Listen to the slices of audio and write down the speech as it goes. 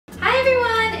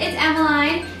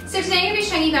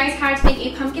showing you guys how to make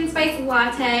a pumpkin spice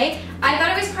latte. I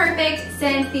thought it was perfect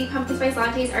since the pumpkin spice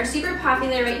lattes are super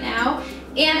popular right now.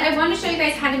 And I wanted to show you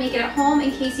guys how to make it at home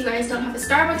in case you guys don't have a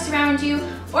Starbucks around you,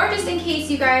 or just in case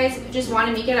you guys just want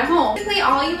to make it at home. Basically,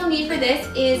 all you will need for this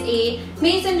is a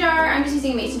mason jar. I'm just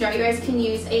using a mason jar. You guys can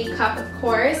use a cup, of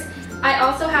course. I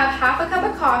also have half a cup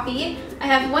of coffee. I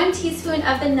have 1 teaspoon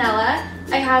of vanilla.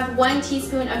 I have 1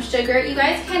 teaspoon of sugar. You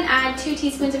guys can add 2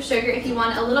 teaspoons of sugar if you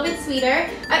want a little bit sweeter.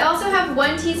 I also have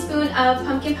 1 teaspoon of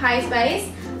pumpkin pie spice.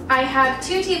 I have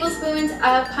 2 tablespoons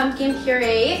of pumpkin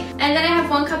puree, and then I have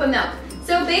 1 cup of milk.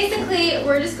 So basically,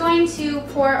 we're just going to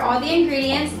pour all the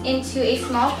ingredients into a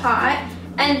small pot,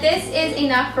 and this is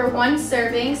enough for 1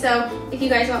 serving. So if you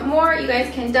guys want more, you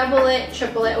guys can double it,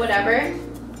 triple it, whatever.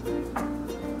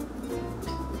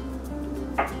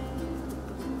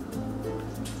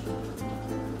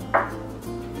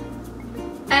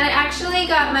 And I actually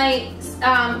got my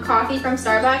coffee from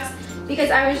Starbucks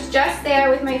because I was just there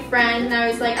with my friend and I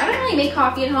was like, I don't really make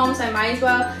coffee at home, so I might as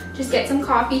well just get some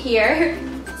coffee here.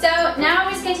 So now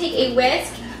I'm just going to take a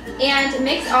whisk and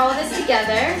mix all of this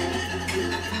together.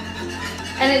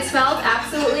 And it smells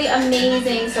absolutely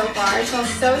amazing so far. It smells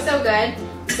so, so good.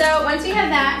 So once we have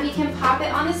that, we can pop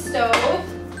it on the stove.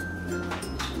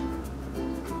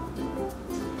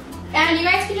 And you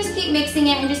guys can just keep mixing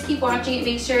it and just keep watching it,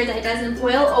 make sure that it doesn't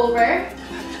boil over.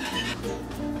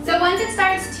 So once it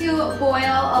starts to boil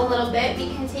a little bit,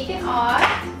 we can take it off.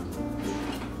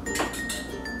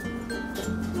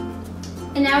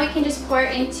 And now we can just pour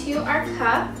it into our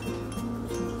cup.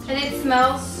 And it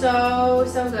smells so,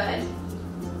 so good.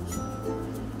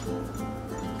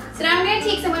 So now I'm going to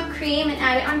take some whipped cream and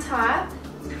add it on top.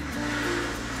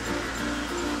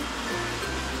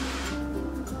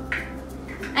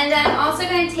 And then I'm also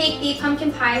going to take the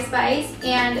pumpkin pie spice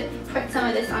and put some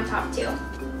of this on top too.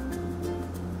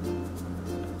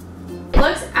 It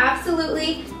looks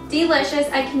absolutely delicious.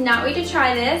 I cannot wait to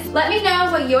try this. Let me know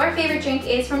what your favorite drink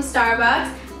is from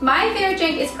Starbucks. My favorite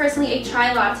drink is personally a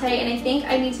chai latte, and I think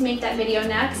I need to make that video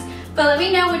next. But let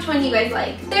me know which one you guys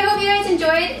like. So I hope you guys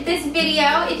enjoyed this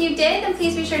video. If you did, then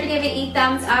please be sure to give it a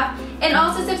thumbs up and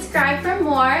also subscribe for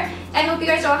more. I hope you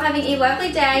guys are all having a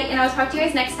lovely day, and I'll talk to you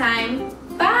guys next time.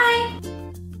 Bye!